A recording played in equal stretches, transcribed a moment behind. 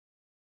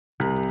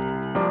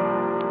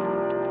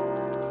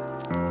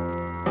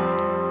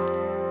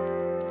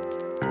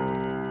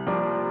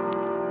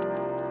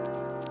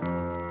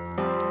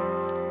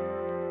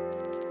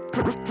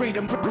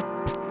Welcome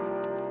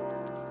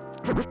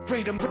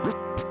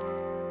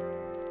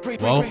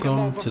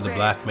to the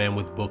Black Man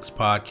with Books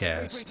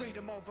podcast.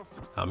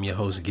 I'm your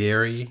host,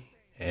 Gary,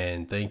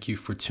 and thank you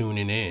for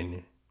tuning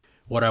in.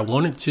 What I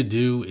wanted to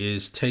do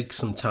is take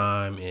some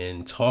time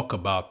and talk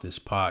about this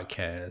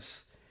podcast,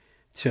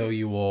 tell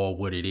you all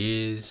what it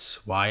is,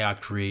 why I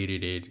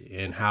created it,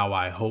 and how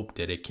I hope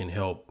that it can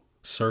help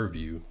serve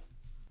you.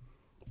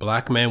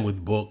 Black Man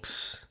with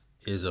Books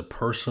is a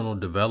personal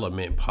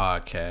development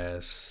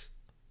podcast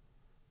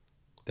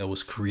that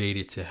was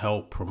created to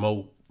help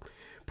promote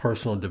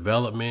personal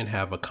development,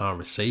 have a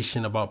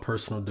conversation about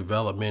personal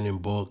development in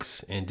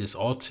books, and just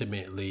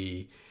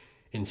ultimately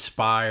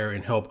inspire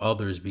and help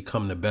others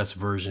become the best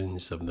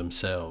versions of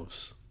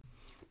themselves.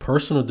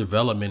 Personal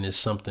development is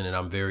something that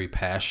I'm very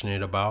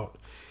passionate about.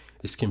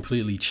 It's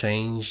completely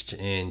changed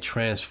and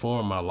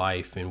transformed my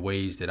life in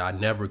ways that I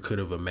never could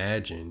have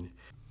imagined.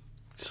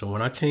 So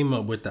when I came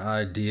up with the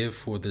idea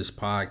for this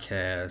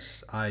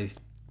podcast, I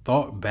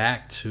thought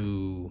back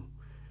to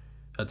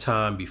a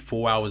time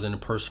before I was into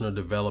personal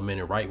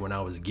development and right when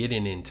I was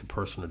getting into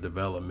personal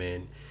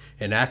development,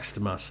 and asked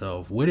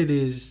myself what it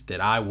is that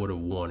I would have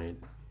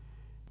wanted.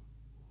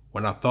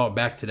 When I thought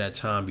back to that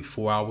time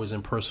before I was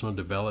in personal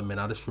development,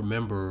 I just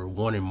remember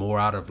wanting more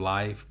out of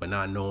life, but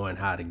not knowing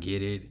how to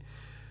get it.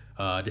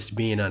 Just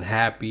being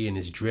unhappy and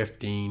just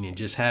drifting and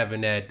just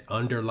having that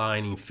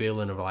underlining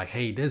feeling of like,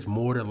 hey, there's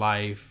more to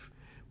life,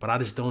 but I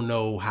just don't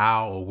know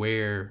how or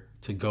where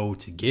to go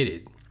to get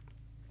it.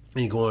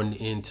 And going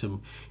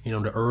into,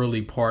 the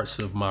early parts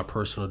of my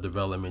personal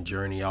development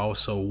journey, I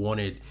also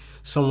wanted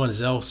someone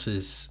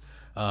else's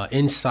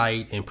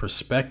insight and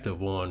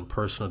perspective on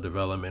personal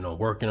development, on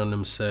working on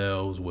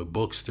themselves, with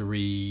books to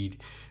read,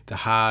 the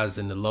highs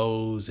and the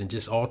lows, and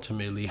just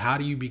ultimately, how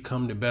do you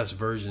become the best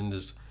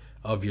version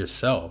of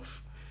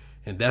yourself?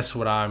 And that's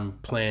what I'm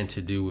planning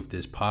to do with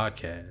this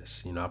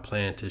podcast. I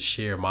plan to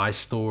share my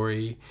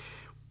story,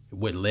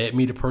 what led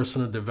me to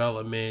personal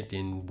development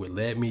and what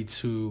led me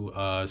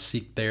to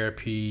seek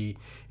therapy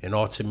and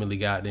ultimately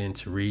got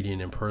into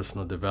reading and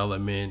personal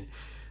development,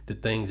 the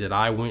things that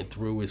I went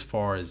through as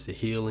far as the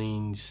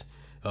healings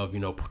of,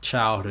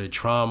 childhood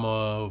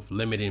trauma, of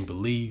limiting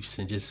beliefs,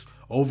 and just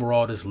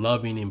overall just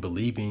loving and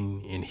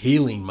believing and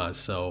healing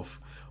myself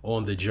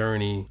on the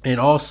journey,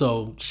 and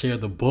also share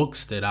the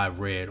books that I've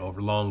read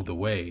along the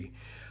way.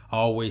 I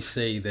always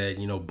say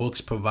that,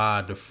 books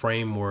provide the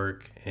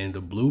framework and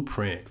the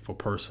blueprint for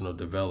personal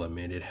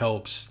development. It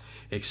helps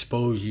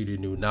expose you to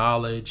new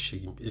knowledge,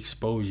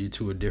 expose you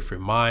to a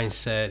different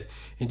mindset,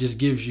 and just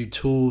gives you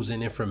tools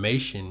and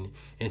information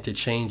and to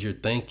change your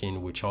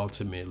thinking, which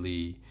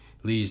ultimately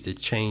leads to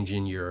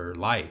changing your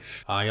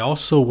life. I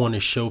also want to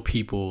show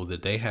people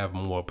that they have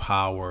more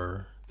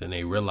power than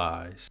they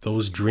realize.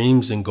 Those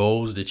dreams and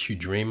goals that you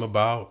dream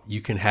about, you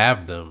can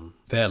have them.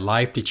 That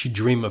life that you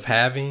dream of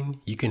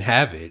having, you can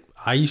have it.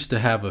 I used to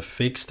have a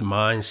fixed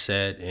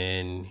mindset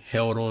and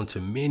held on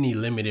to many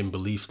limiting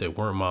beliefs that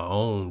weren't my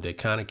own, that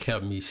kind of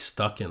kept me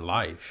stuck in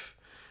life.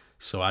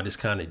 So I just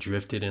kind of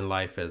drifted in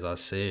life, as I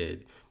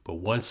said. But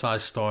once I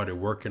started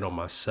working on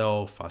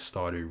myself, I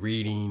started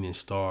reading and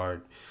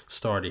started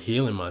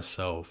healing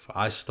myself,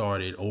 I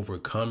started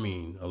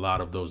overcoming a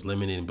lot of those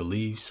limiting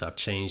beliefs. I've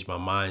changed my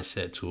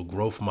mindset to a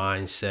growth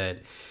mindset.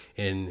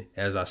 And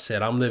as I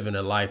said, I'm living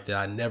a life that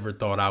I never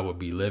thought I would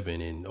be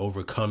living, and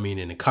overcoming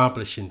and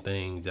accomplishing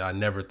things that I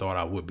never thought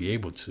I would be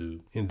able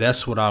to. And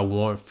that's what I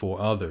want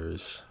for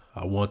others.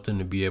 I want them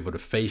to be able to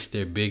face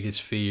their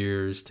biggest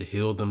fears, to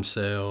heal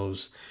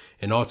themselves,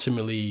 and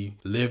ultimately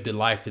live the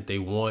life that they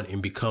want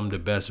and become the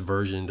best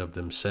version of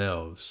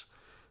themselves.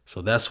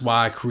 So that's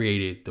why I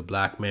created the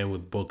Black Man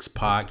with Books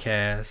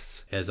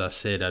podcast. As I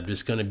said, I'm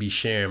just going to be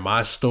sharing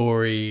my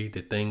story,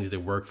 the things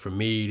that worked for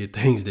me, the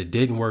things that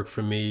didn't work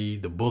for me,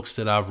 the books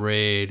that I've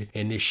read,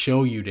 and to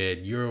show you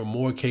that you're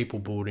more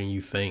capable than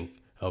you think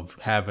of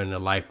having the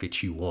life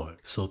that you want.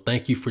 So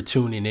thank you for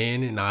tuning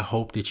in, and I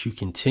hope that you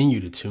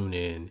continue to tune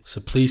in. So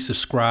please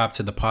subscribe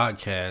to the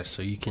podcast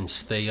so you can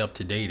stay up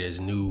to date as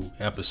new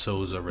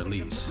episodes are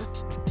released.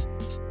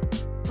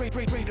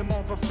 Freedom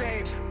over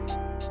fame.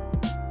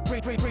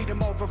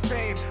 Freedom over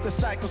fame, the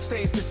cycle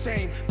stays the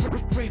same.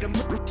 Freedom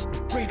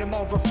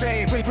over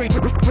fame.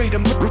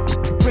 Freedom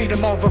over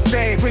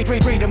fame.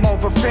 Freedom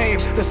over fame,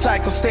 the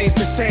cycle stays the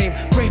same.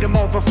 Freedom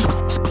over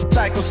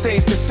cycle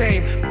stays the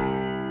same.